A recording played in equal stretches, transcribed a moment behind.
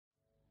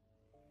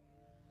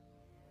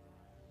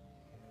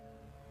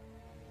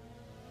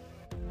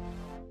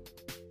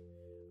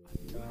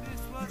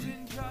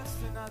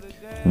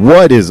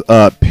What is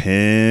up,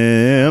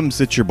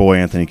 pimps? It's your boy,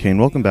 Anthony Kane.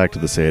 Welcome back to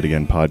the Say It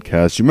Again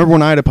podcast. You remember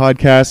when I had a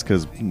podcast?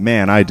 Because,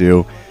 man, I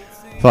do.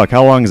 Fuck,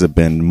 how long has it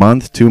been?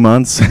 Month? 2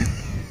 months?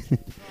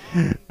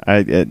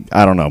 I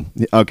don't know.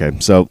 Okay,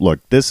 so, look,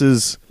 this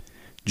is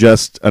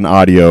just an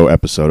audio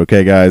episode,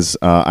 okay, guys?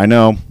 I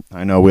know,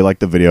 we like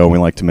the video, and we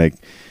like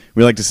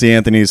to see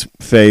Anthony's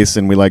face,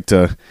 and we like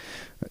to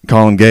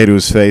call him gay to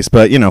his face,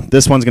 but,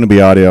 this one's going to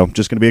be audio.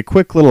 Just going to be a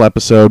quick little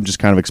episode, just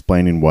kind of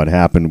explaining what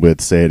happened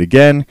with Say It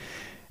Again,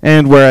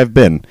 and where I've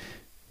been.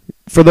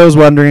 For those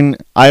wondering,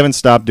 I haven't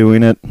stopped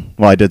doing it.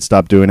 Well, I did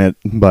stop doing it,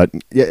 but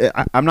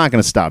I'm not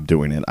going to stop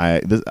doing it.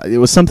 It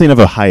was something of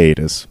a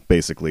hiatus,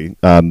 basically.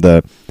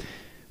 A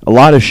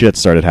lot of shit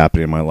started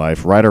happening in my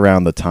life right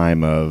around the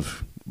time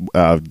of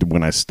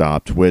when I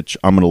stopped, which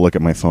I'm going to look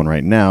at my phone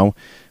right now,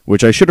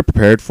 which I should have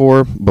prepared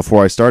for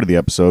before I started the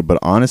episode, but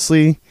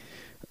honestly,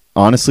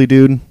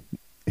 dude,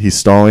 he's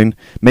stalling.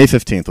 May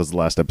 15th was the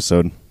last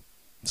episode.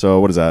 So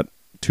what is that?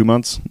 2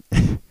 months?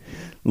 A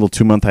little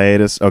 2-month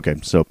hiatus. Okay,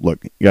 so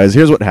look, guys,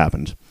 here's what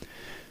happened.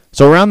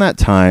 So around that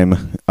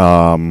time,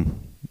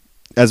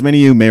 as many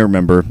of you may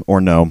remember or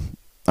know,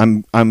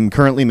 I'm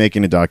currently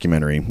making a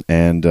documentary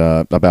and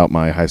about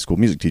my high school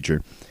music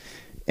teacher.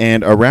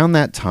 And around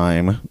that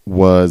time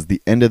was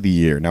the end of the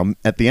year. Now,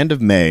 at the end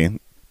of May,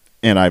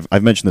 and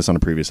I've mentioned this on a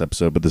previous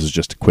episode, but this is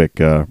just a quick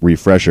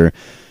refresher.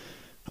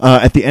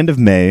 At the end of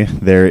May,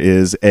 there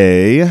is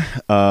a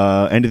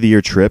end of the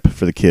year trip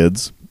for the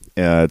kids.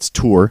 It's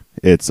tour.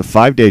 It's a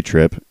 5-day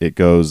trip. It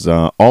goes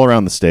all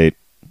around the state,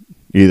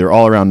 either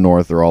all around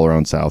north or all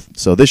around south.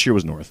 So this year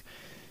was north,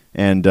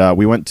 and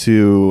we went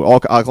to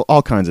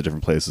all kinds of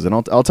different places. And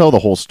I'll tell the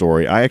whole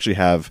story. I actually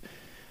have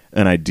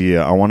an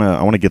idea. I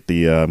wanna get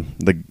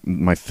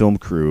my film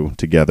crew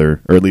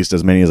together, or at least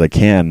as many as I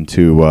can,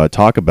 to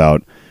talk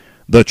about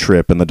the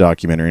trip and the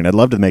documentary. And I'd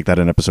love to make that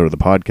an episode of the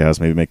podcast.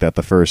 Maybe make that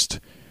the first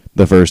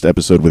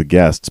episode with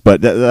guests.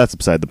 But that's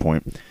beside the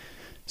point.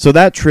 So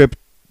that trip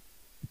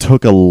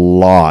took a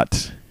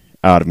lot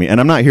out of me, and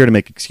I'm not here to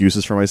make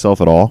excuses for myself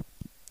at all.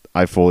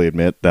 I fully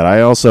admit that I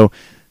also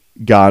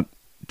got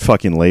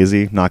fucking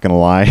lazy, not gonna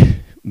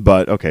lie.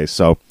 But okay,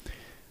 so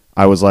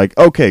I was like,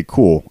 okay,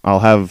 cool,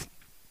 I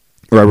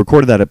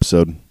recorded that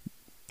episode.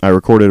 I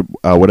recorded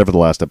whatever the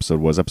last episode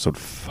was, episode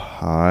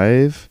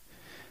 5,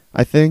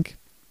 I think.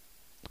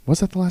 Was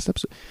that the last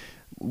episode?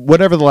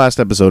 Whatever the last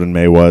episode in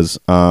May was,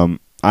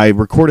 I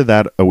recorded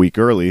that a week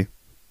early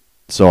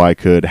so I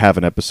could have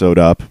an episode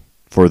up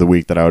for the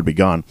week that I would be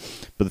gone.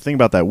 But the thing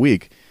about that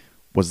week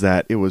was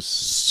that it was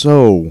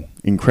so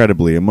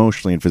incredibly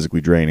emotionally and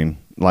physically draining.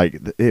 Like,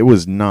 it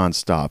was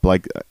nonstop.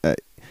 Like,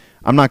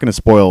 I'm not going to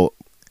spoil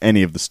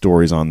any of the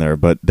stories on there,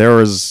 but there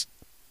was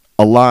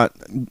a lot.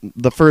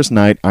 The first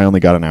night, I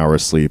only got an hour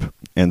of sleep.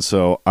 And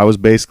so I was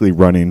basically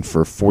running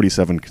for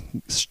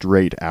 47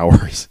 straight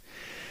hours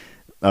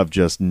of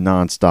just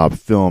nonstop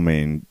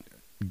filming,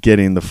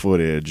 getting the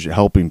footage,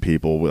 helping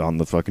people on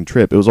the fucking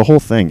trip. It was a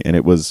whole thing, and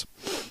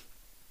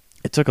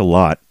it took a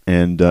lot,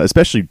 and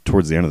especially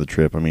towards the end of the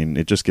trip. I mean,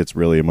 it just gets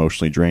really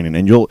emotionally draining,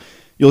 and you'll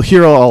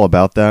hear all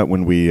about that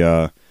when we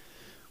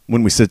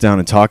sit down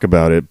and talk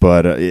about it.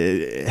 But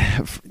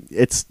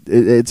it's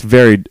a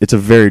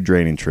very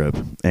draining trip,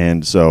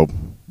 and so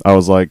I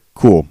was like,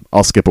 cool,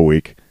 I'll skip a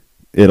week.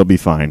 It'll be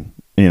fine.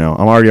 I'm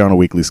already on a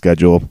weekly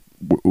schedule.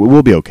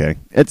 We'll be okay.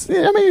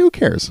 Who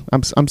cares?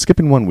 I'm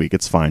skipping 1 week.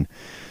 It's fine.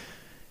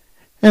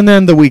 And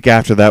then the week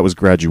after that was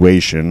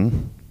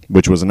graduation,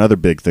 which was another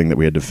big thing that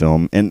we had to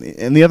film. And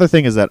the other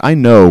thing is that I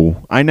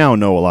now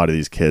know a lot of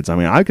these kids. I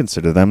mean, I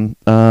consider them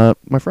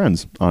my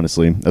friends,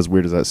 honestly, as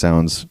weird as that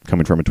sounds,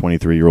 coming from a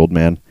 23-year-old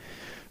man.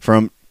 For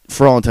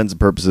all intents and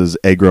purposes,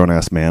 a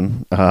grown-ass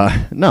man.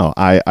 No,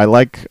 I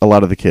like a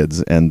lot of the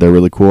kids, and they're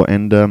really cool.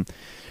 And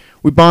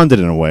we bonded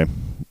in a way.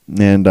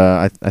 And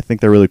I think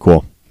they're really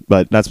cool.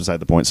 But that's beside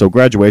the point. So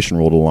graduation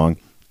rolled along.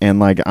 And,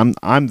 like,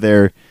 I'm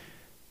there,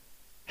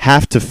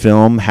 have to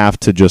film, have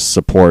to just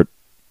support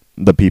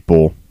the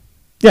people.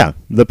 Yeah,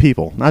 the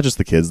people, not just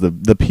the kids,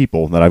 the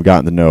people that I've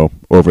gotten to know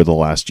over the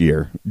last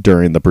year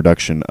during the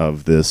production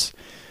of this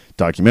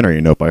documentary,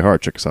 Note by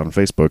Heart. Check us out on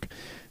Facebook.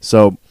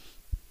 So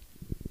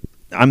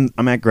I'm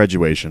at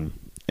graduation,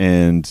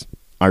 and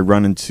I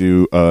run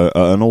into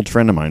an old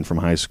friend of mine from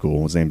high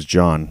school. His name's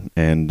John,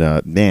 and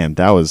man,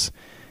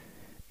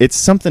 it's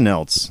something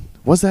else.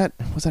 Was that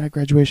at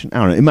graduation?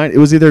 I don't know. It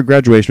was either a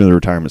graduation or a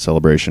retirement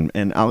celebration,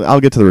 and I'll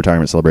get to the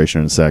retirement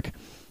celebration in a sec.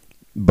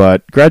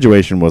 But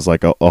graduation was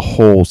like a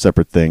whole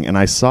separate thing, and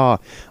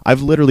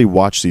I've literally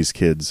watched these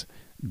kids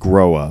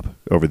grow up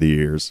over the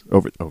year.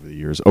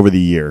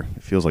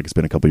 It feels like it's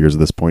been a couple years at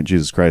this point.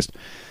 Jesus Christ.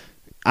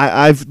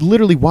 I've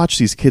literally watched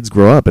these kids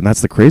grow up, and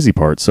that's the crazy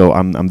part. So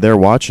I'm there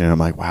watching, and I'm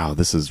like, wow,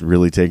 this is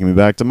really taking me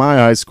back to my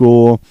high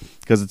school,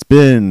 because it's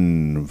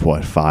been,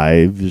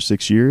 5 or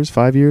 6 years?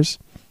 5 years?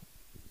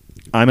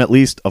 I'm at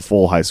least a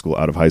full high school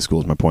out of high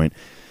school is my point.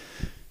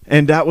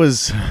 And that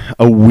was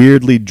a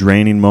weirdly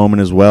draining moment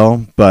as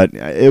well, but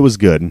it was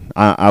good.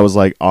 I was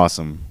like,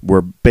 awesome. We're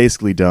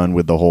basically done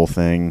with the whole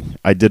thing.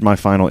 I did my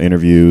final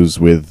interviews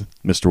with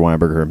Mr.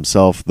 Weinberger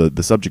himself,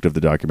 the subject of the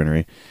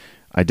documentary.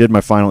 I did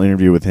my final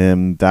interview with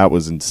him. That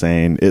was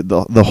insane.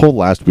 The whole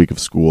last week of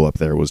school up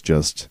there was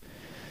just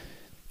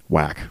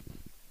whack.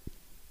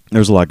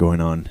 There's a lot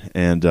going on.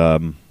 And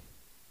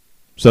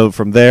so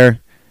from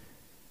there,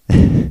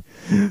 I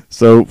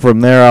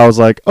was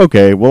like,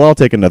 okay, well, I'll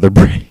take another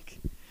break.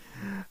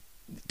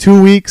 2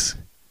 weeks?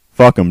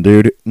 Fuck them,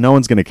 dude. No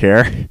one's going to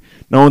care.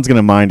 No one's going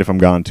to mind if I'm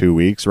gone 2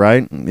 weeks,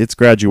 right? It's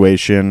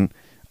graduation.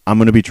 I'm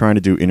going to be trying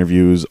to do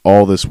interviews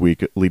all this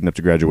week leading up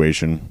to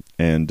graduation.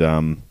 And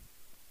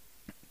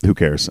who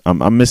cares?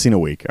 I'm missing a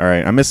week, all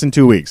right? I'm missing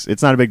 2 weeks.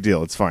 It's not a big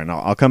deal. It's fine.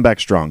 I'll come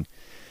back strong.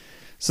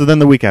 So then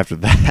the week after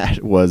that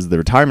was the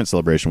retirement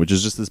celebration, which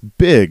is just this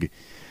big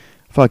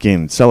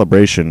fucking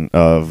celebration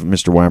of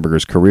Mr.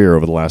 Weinberger's career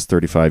over the last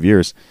 35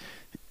 years.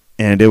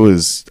 And it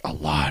was a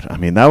lot. I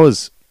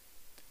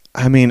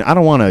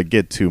don't want to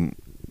get too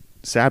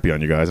sappy on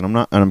you guys, and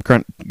I'm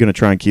going to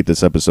try and keep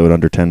this episode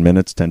under 10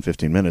 minutes, 10,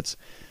 15 minutes.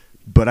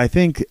 But I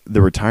think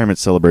the retirement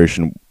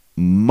celebration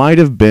might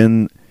have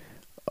been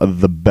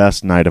the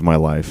best night of my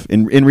life,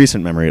 in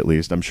recent memory at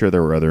least. I'm sure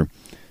there were other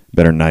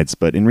better nights,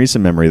 but in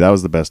recent memory, that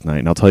was the best night.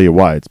 And I'll tell you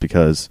why. It's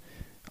because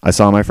I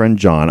saw my friend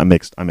John. I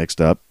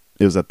mixed up.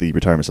 It was at the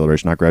retirement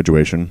celebration, not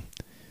graduation.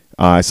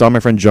 I saw my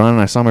friend John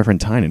and I saw my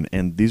friend Tynan,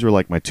 and these were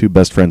like my two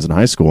best friends in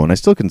high school, and I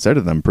still consider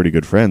them pretty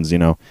good friends. You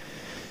know,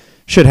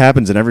 shit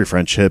happens in every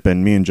friendship,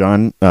 and me and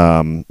John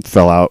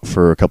fell out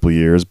for a couple of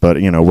years,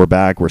 but, you know, we're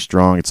back, we're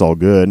strong, it's all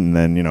good. And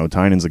then, you know,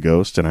 Tynan's a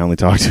ghost, and I only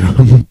talk to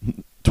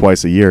him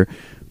twice a year.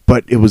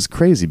 But it was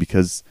crazy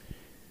because,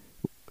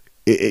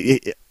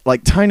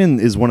 like, Tynan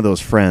is one of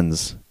those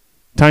friends.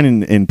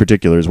 Tynan in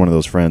particular is one of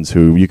those friends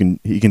who he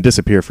can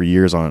disappear for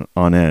years on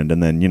end,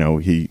 and then, you know,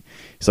 he's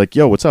like,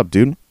 yo, what's up,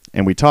 dude?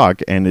 And we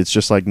talk, and it's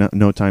just like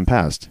no time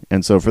passed.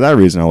 And so for that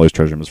reason, I always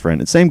treasure him as a friend.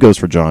 And same goes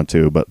for John,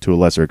 too, but to a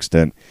lesser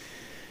extent.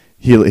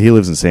 He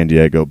lives in San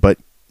Diego. But,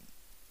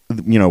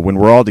 you know, when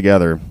we're all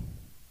together,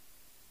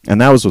 and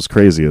that was what's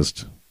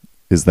craziest,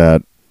 is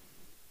that,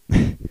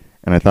 and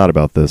I thought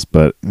about this,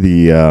 but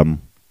that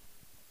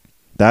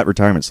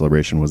retirement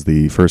celebration was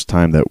the first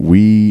time that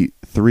we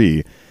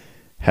three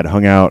had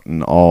hung out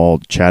and all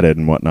chatted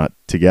and whatnot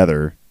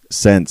together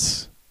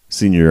since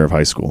senior year of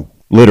high school.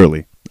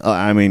 Literally.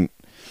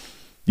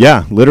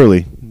 Yeah,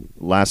 literally.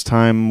 Last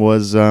time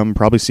was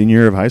probably senior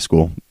year of high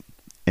school.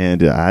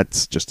 And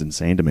that's just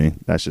insane to me.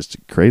 That's just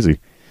crazy.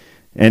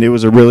 And it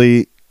was a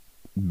really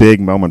big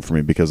moment for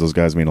me because those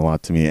guys mean a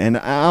lot to me. And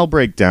I'll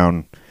break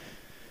down,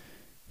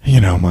 you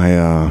know,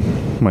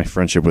 my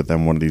friendship with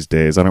them one of these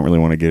days. I don't really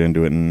want to get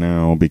into it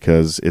now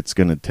because it's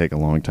going to take a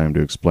long time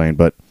to explain.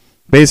 But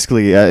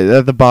basically,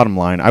 at the bottom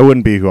line, I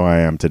wouldn't be who I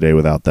am today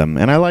without them.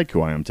 And I like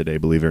who I am today,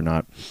 believe it or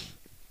not.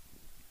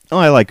 Oh,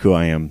 I like who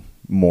I am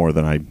more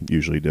than I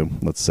usually do,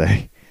 let's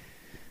say.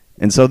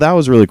 And so that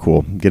was really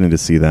cool, getting to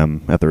see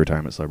them at the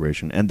retirement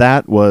celebration. And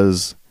that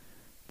was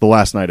the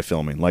last night of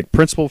filming. Like,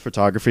 principal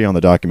photography on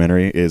the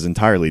documentary is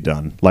entirely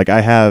done. Like,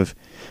 I have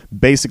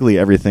basically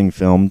everything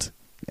filmed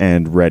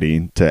and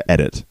ready to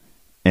edit.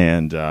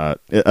 And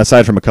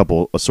aside from a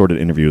couple assorted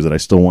interviews that I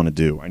still want to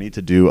do, I need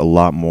to do a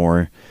lot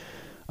more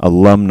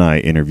alumni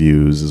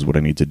interviews is what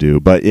I need to do.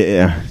 But,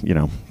 you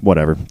know,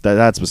 whatever.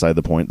 That's beside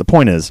the point. The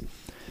point is,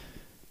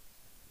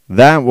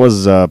 that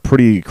was a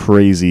pretty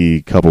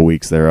crazy couple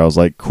weeks there. I was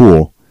like,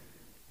 cool.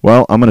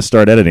 Well, I'm going to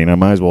start editing. I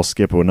might as well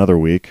skip another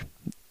week.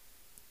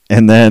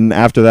 And then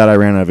after that, I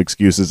ran out of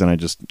excuses, and I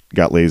just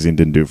got lazy and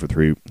didn't do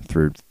it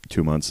for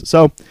 2 months.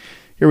 So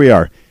here we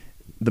are,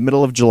 the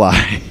middle of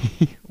July.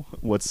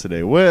 What's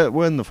today?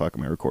 When the fuck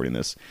am I recording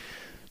this?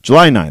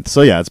 July 9th.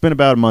 So yeah, it's been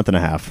about a month and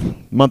a half,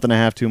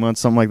 2 months,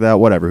 something like that.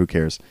 Whatever, who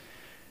cares?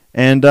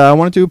 And I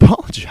wanted to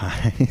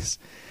apologize,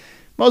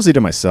 mostly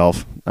to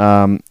myself.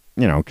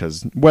 You know,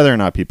 because whether or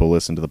not people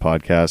listen to the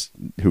podcast,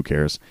 who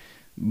cares?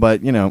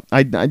 But, you know,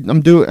 I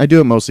do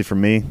it mostly for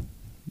me.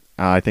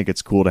 I think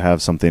it's cool to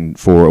have something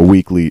for a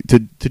weekly, to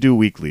do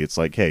weekly. It's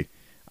like, hey,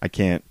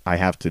 I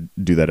have to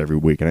do that every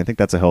week. And I think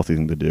that's a healthy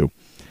thing to do.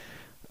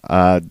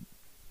 I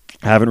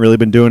haven't really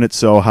been doing it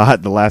so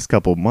hot the last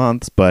couple of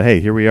months, but hey,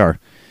 here we are.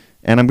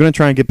 And I'm going to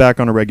try and get back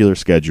on a regular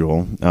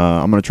schedule.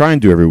 I'm going to try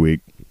and do every week.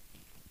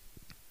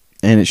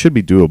 And it should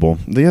be doable.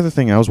 The other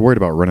thing, I was worried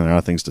about running out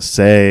of things to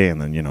say,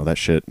 and then, you know, that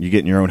shit, you get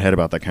in your own head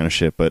about that kind of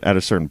shit, but at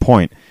a certain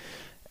point,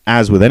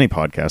 as with any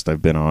podcast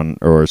I've been on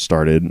or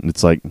started,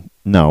 it's like,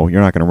 no,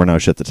 you're not going to run out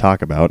of shit to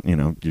talk about, you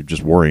know, you're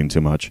just worrying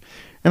too much.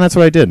 And that's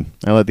what I did.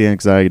 I let the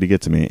anxiety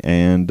get to me,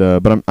 and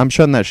but I'm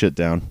shutting that shit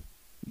down.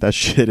 That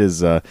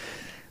shit's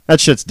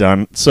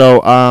done.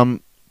 So,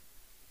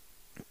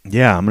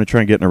 yeah, I'm going to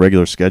try and get in a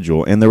regular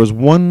schedule, and there was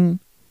one,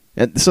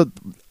 so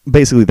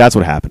basically, that's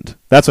what happened.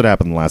 That's what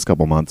happened in the last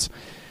couple months.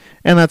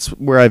 And that's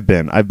where I've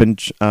been. I've been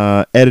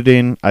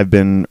editing. I've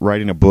been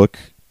writing a book,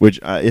 which,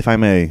 if I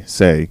may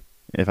say,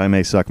 if I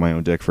may suck my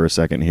own dick for a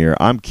second here,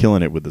 I'm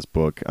killing it with this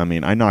book. I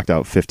mean, I knocked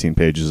out 15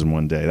 pages in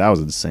one day. That was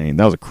insane.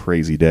 That was a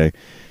crazy day.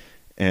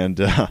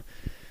 And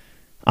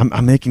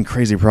I'm making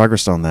crazy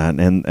progress on that.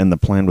 And the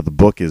plan with the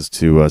book is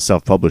to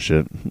self-publish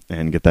it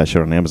and get that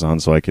shit on Amazon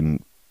so I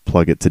can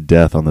plug it to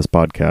death on this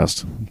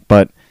podcast.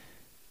 But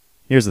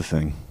here's the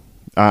thing.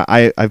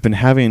 I've been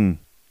having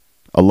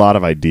a lot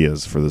of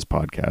ideas for this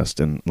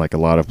podcast and like a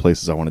lot of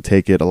places I want to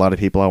take it, a lot of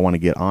people I want to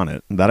get on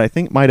it that I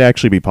think might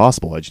actually be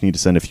possible. I just need to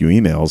send a few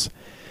emails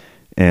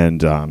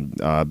and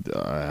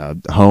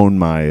hone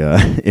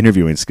my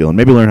interviewing skill and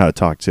maybe learn how to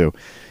talk too.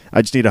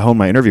 I just need to hone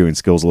my interviewing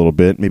skills a little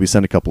bit, maybe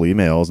send a couple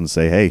emails and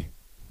say, hey,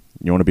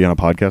 you want to be on a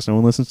podcast no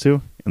one listens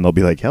to? And they'll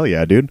be like, hell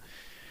yeah, dude.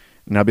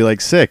 And I'll be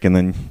like, sick. And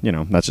then,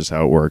 that's just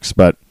how it works.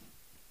 But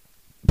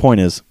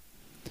point is,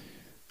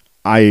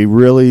 I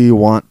really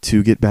want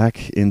to get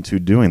back into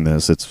doing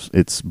this.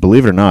 It's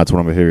believe it or not, it's one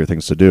of my favorite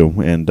things to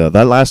do. And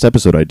that last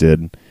episode I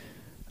did,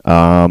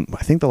 I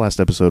think the last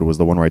episode was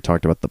the one where I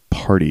talked about the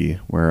party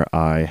where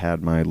I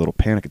had my little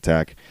panic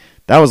attack.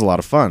 That was a lot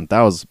of fun.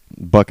 That was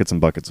buckets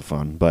and buckets of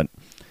fun. But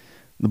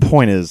the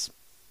point is,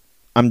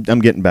 I'm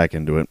getting back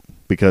into it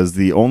because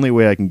the only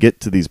way I can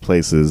get to these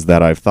places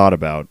that I've thought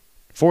about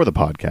for the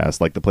podcast,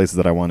 like the places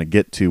that I want to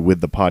get to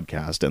with the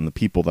podcast and the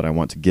people that I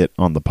want to get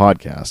on the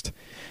podcast,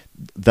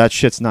 that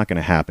shit's not going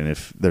to happen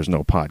if there's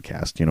no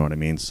podcast. You know what I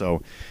mean?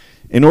 So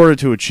in order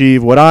to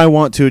achieve what I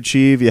want to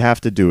achieve, you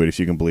have to do it, if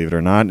you can believe it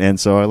or not. And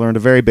so I learned a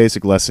very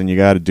basic lesson. You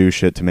got to do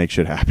shit to make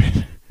shit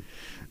happen.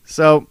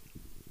 So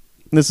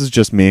this is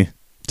just me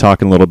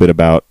talking a little bit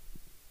about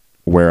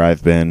where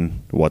I've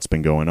been, what's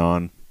been going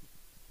on,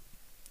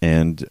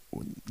 and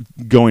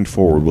going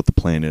forward, what the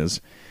plan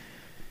is.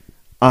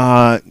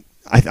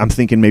 I'm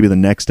thinking maybe the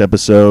next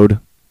episode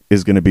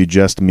is going to be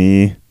just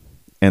me,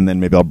 and then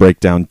maybe I'll break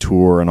down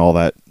tour and all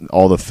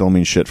the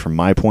filming shit from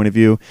my point of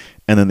view,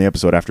 and then the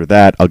episode after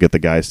that, I'll get the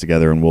guys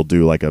together and we'll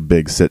do like a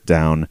big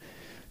sit-down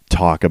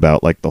talk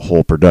about like the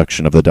whole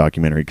production of the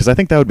documentary, because I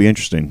think that would be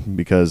interesting,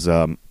 because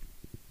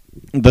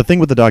the thing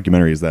with the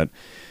documentary is that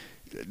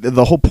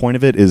the whole point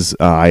of it is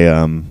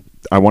I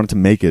wanted to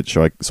make it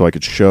so I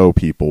could show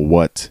people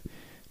what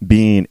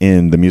being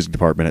in the music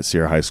department at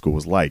Sierra High School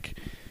was like,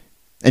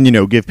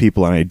 and give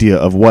people an idea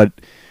of what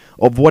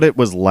it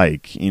was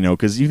like,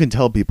 because you can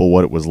tell people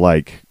what it was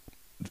like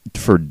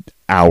for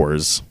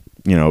hours.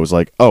 It was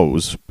like, it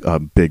was a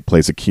big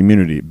place of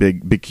community,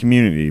 big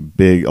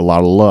community, a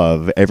lot of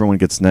love. Everyone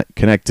gets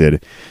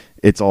connected.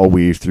 It's all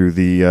weaved through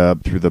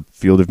the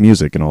field of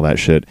music and all that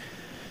shit.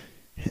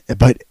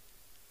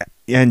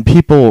 And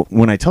people,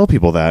 when I tell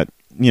people that,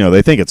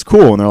 they think it's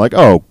cool and they're like,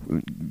 oh,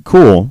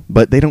 cool,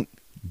 but they don't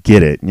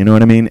get it. You know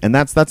what I mean? And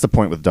that's the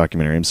point with the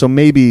documentary. And so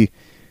maybe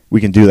we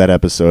can do that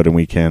episode and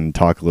we can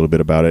talk a little bit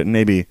about it and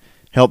maybe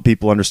help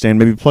people understand,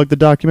 maybe plug the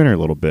documentary a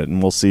little bit,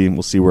 and we'll see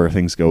where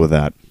things go with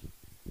that.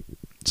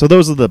 So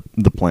those are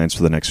the plans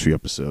for the next few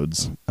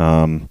episodes.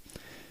 I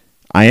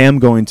am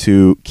going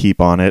to keep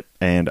on it,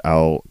 and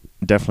I'll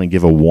definitely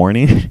give a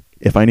warning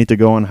if I need to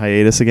go on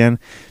hiatus again,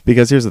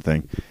 because here's the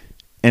thing.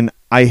 And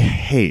I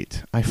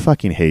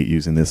fucking hate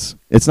using this.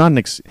 It's not an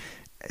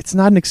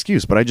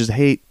excuse, but I just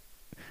hate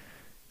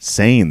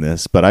saying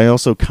this. But I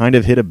also kind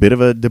of hit a bit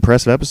of a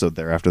depressive episode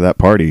there after that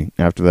party.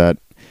 After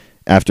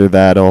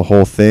that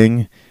whole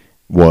thing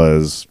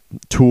was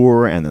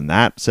tour, and then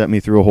that set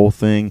me through a whole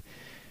thing.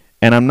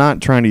 And I'm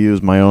not trying to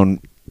use my own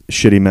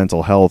shitty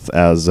mental health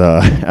as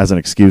an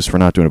excuse for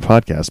not doing a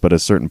podcast. But at a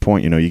certain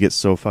point, you get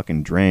so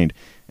fucking drained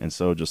and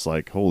so just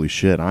like, holy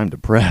shit, I'm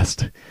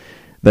depressed,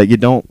 that you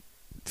don't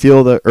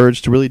feel the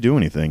urge to really do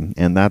anything.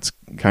 And that's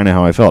kind of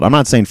how I felt. I'm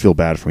not saying feel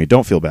bad for me.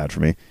 Don't feel bad for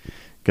me,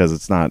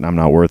 because I'm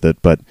not worth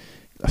it. But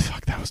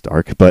fuck, that was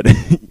dark. But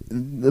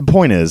the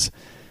point is,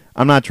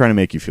 I'm not trying to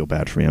make you feel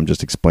bad for me. I'm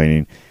just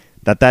explaining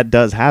that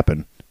does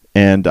happen.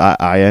 And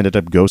I ended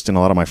up ghosting a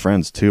lot of my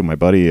friends too. My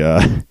buddy,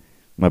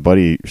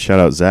 shout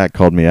out Zach,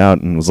 called me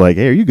out and was like,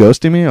 hey, are you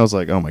ghosting me? I was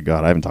like, oh my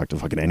God, I haven't talked to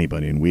fucking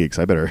anybody in weeks.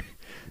 I better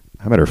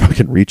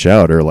fucking reach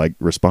out or like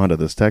respond to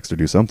this text or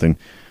do something.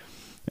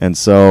 And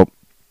so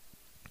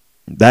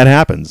that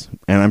happens,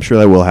 and I'm sure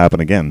that will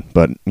happen again.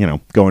 But,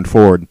 going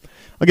forward,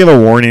 I'll give a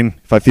warning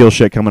if I feel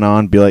shit coming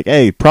on, be like,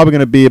 hey, probably going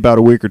to be about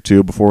a week or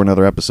two before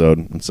another episode.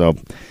 And so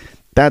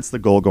that's the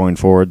goal going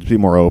forward, to be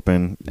more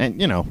open.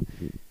 And,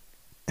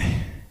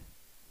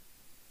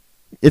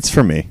 it's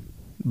for me,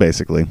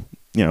 basically.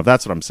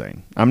 That's what I'm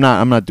saying. I'm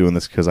not doing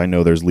this because I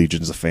know there's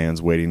legions of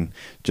fans waiting,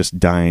 just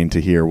dying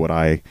to hear what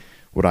I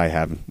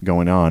have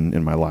going on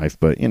in my life.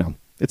 But,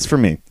 it's for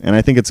me. And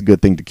I think it's a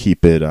good thing to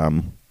keep it,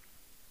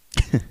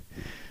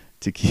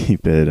 to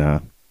keep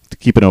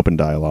an open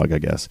dialogue, I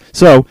guess.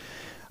 So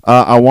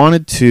I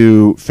wanted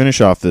to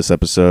finish off this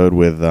episode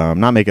with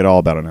not make it all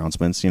about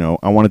announcements.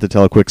 I wanted to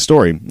tell a quick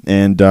story,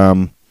 and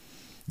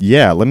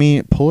let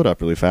me pull it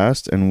up really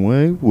fast, and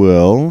we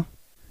will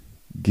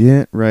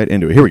get right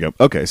into it. Here we go.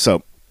 Okay,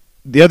 so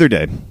the other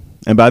day,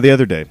 and by the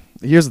other day,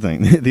 here's the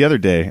thing. The other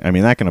day, I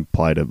mean, that can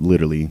apply to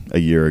literally a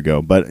year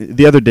ago, but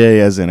the other day,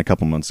 as in a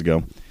couple months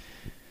ago,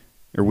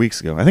 or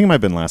weeks ago. I think it might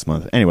have been last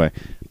month. Anyway,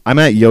 I'm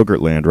at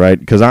Yogurtland, right?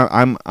 Because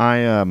I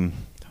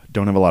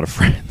don't have a lot of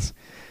friends.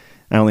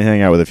 I only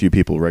hang out with a few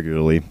people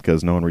regularly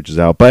because no one reaches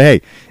out. But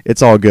hey,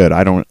 it's all good.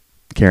 I don't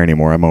care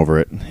anymore. I'm over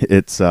it.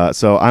 It's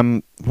so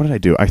I'm. What did I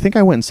do? I think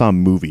I went and saw a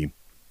movie.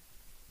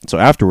 So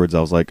afterwards,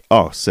 I was like,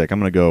 "Oh, sick! I'm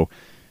gonna go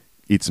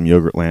eat some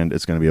Yogurtland.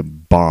 It's gonna be a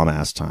bomb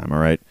ass time." All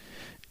right.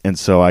 And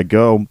so I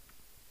go,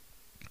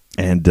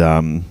 and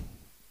I'm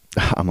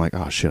like,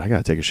 "Oh shit! I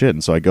gotta take a shit."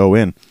 And so I go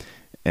in,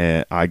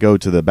 and I go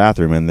to the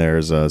bathroom, and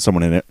there's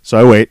someone in it. So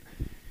I wait.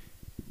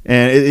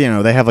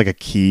 And, they have, like, a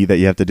key that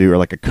you have to do or,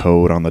 like, a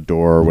code on the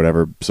door or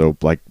whatever. So,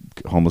 like,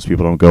 homeless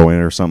people don't go in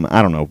or something.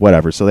 I don't know,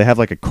 whatever. So they have,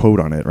 like, a code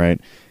on it, right?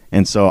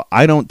 And so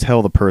I don't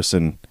tell the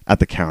person at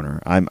the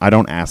counter. I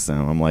don't ask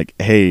them. I'm like,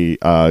 hey,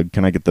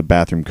 can I get the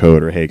bathroom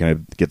code? Or, hey, can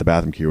I get the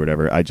bathroom key or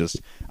whatever? I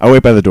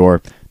wait by the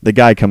door. The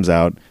guy comes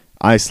out.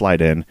 I slide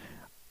in.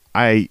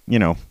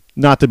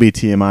 Not to be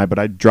TMI, but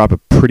I drop a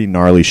pretty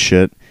gnarly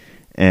shit.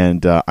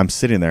 And I'm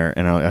sitting there,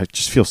 and I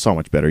just feel so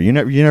much better. You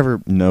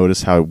never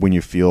notice how when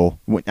you feel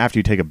after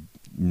you take a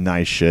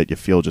nice shit, you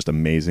feel just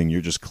amazing.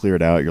 You're just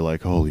cleared out. You're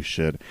like, holy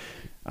shit,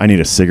 I need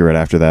a cigarette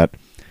after that.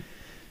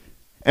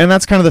 And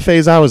that's kind of the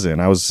phase I was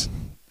in. I was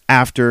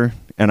after,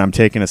 and I'm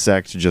taking a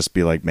sec to just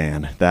be like,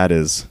 man, that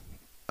was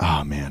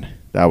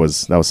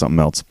something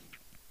else.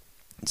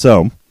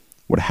 So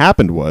what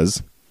happened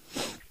was,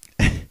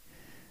 had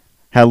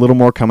a little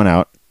more coming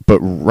out, but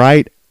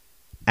right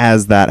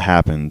as that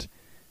happened,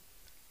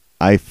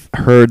 I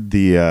heard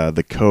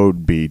the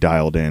code be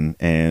dialed in,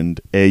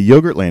 and a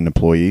Yogurtland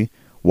employee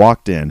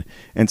walked in.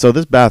 And so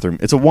this bathroom,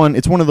 it's one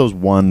of those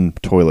one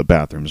toilet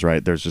bathrooms,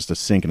 right? There's just a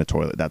sink and a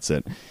toilet. That's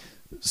it.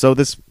 So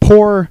this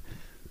poor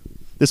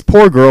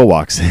girl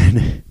walks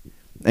in,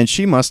 and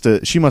she must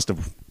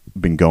have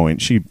been going.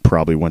 She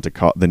probably went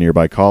to the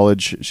nearby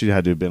college. She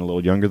had to have been a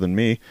little younger than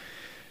me.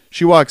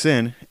 She walks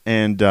in,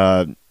 and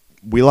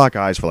we lock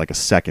eyes for like a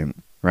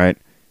second, right?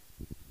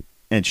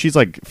 And she's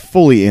like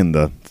fully in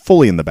the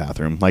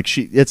bathroom. Like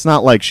it's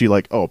not like she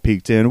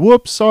peeked in.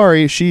 Whoops,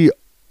 sorry. She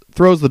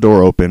throws the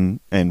door open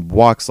and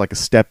walks like a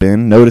step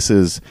in.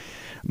 Notices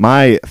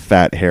my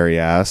fat hairy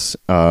ass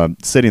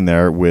sitting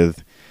there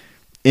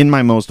in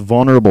my most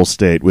vulnerable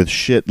state with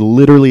shit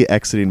literally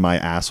exiting my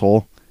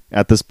asshole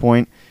at this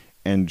point.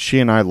 And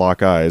she and I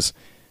lock eyes,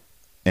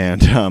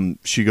 and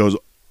she goes,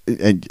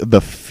 and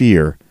the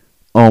fear.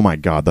 Oh my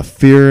God, the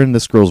fear in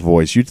this girl's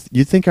voice. You'd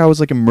think I was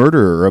like a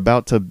murderer or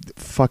about to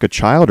fuck a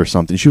child or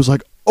something. She was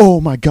like,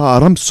 oh my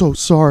God, I'm so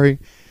sorry.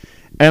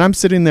 And I'm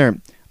sitting there.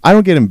 I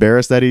don't get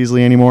embarrassed that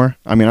easily anymore.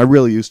 I mean, I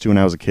really used to when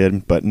I was a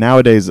kid, but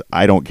nowadays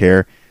I don't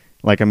care.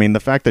 Like, I mean, the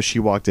fact that she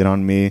walked in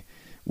on me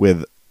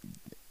with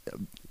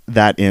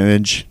that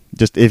image,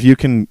 just if you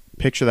can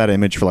picture that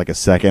image for like a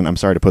second, I'm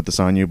sorry to put this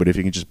on you, but if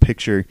you can just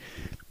picture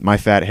my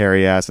fat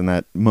hairy ass in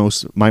that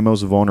my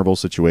most vulnerable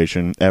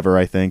situation ever,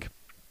 I think.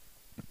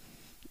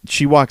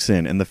 She walks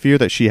in, and the fear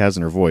that she has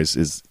in her voice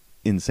is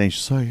insane.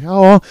 She's like,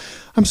 "Oh,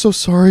 I'm so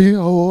sorry.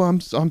 Oh, I'm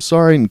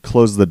sorry," and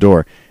closes the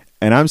door.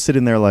 And I'm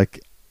sitting there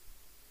like,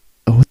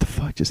 "Oh, what the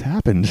fuck just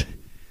happened?"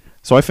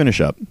 So I finish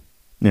up,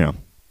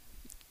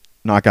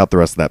 knock out the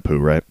rest of that poo,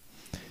 right?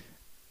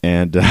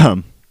 And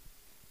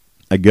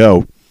I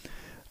go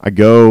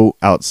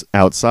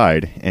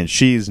outside, and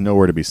she's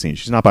nowhere to be seen.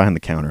 She's not behind the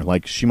counter.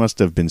 Like, she must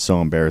have been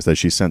so embarrassed that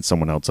she sent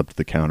someone else up to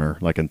the counter,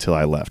 like, until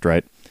I left,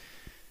 right?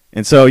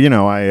 And so,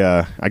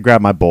 I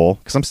grab my bowl,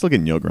 because I'm still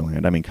getting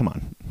Yogurtland. I mean, come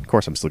on. Of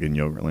course I'm still getting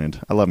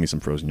Yogurtland. I love me some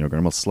frozen yogurt.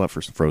 I'm a slut for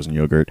some frozen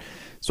yogurt.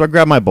 So I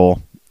grab my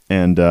bowl,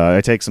 and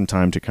I take some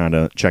time to kind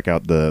of check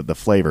out the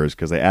flavors,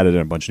 because they added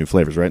in a bunch of new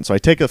flavors, right? And so I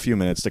take a few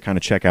minutes to kind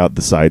of check out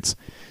the sites,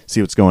 see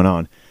what's going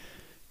on.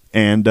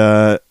 And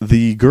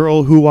the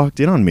girl who walked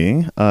in on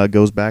me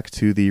goes back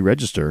to the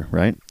register,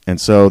 right? And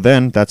so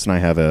then that's when I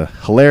have a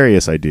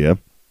hilarious idea.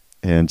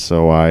 And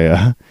so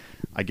I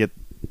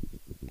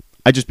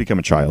just become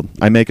a child.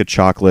 I make a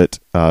chocolate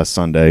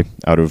sundae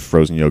out of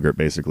frozen yogurt,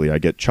 basically. I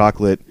get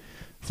chocolate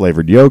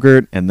flavored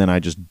yogurt, and then I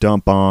just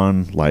dump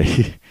on,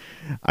 like,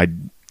 I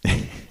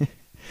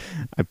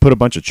put a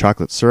bunch of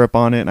chocolate syrup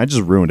on it, and I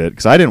just ruined it,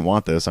 because I didn't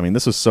want this. I mean,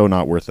 this was so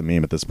not worth the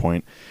meme at this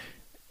point.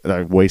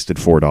 I wasted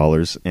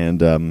 $4, and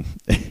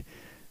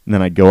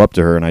then I go up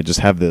to her, and I just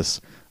have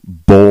this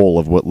bowl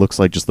of what looks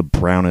like just the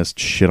brownest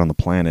shit on the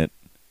planet,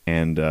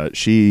 and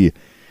she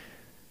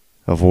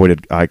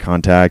avoided eye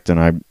contact, and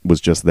I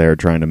was just there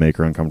trying to make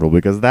her uncomfortable,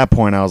 because at that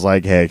point I was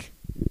like, hey,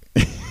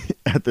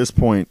 at this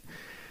point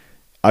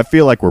I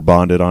feel like we're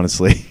bonded,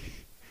 honestly.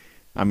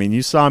 I mean,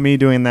 you saw me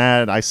doing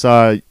that. I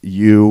saw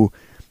you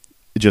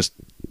just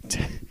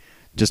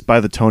by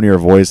the tone of your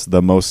voice,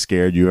 the most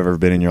scared you've ever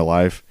been in your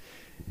life.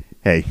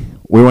 Hey,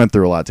 we went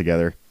through a lot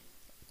together.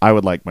 I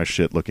would like my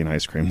shit looking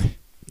ice cream.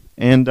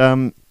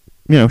 And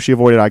she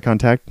avoided eye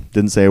contact,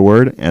 didn't say a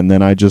word, and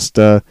then I just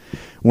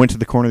went to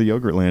the corner of the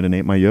Yogurtland and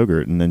ate my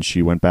yogurt, and then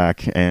she went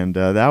back, and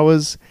that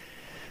was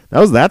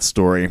that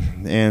story.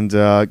 And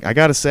I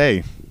gotta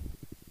say,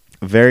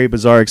 a very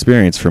bizarre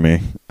experience for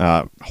me,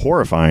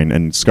 horrifying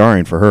and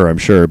scarring for her, I'm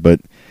sure. But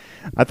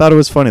I thought it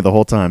was funny the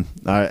whole time.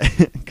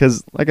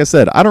 Because, like I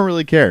said, I don't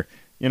really care.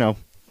 You know,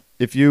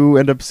 if you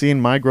end up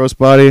seeing my gross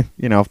body,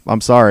 you know,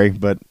 I'm sorry,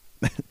 but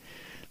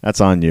that's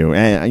on you.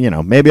 And, you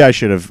know, maybe I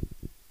should have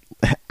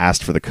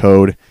asked for the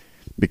code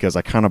because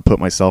I kind of put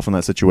myself in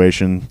that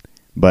situation.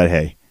 But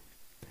hey,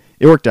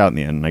 it worked out in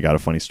the end, and I got a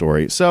funny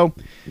story. So,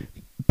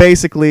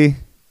 basically,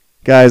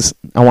 guys,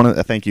 I want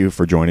to thank you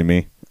for joining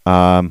me.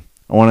 I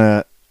want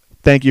to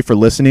thank you for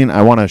listening.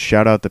 I want to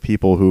shout out the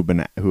people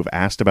who've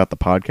asked about the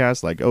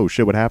podcast, like, oh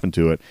shit, what happened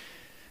to it?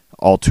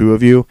 All 2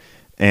 of you,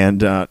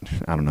 and I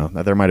don't know,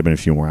 there might have been a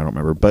few more, I don't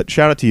remember. But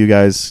shout out to you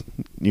guys.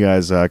 You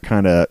guys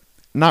kind of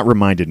not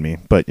reminded me,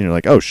 but you know,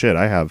 like, oh shit,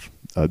 I have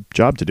a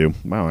job to do.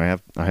 Wow,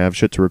 I have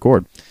shit to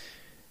record,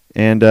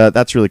 and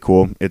that's really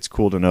cool. It's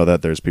cool to know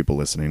that there's people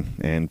listening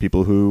and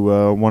people who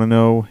want to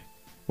know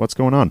what's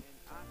going on.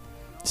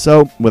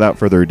 So, without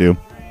further ado,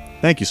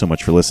 thank you so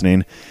much for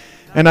listening.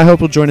 And I hope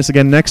you'll join us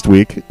again next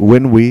week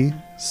when we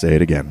say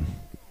it again.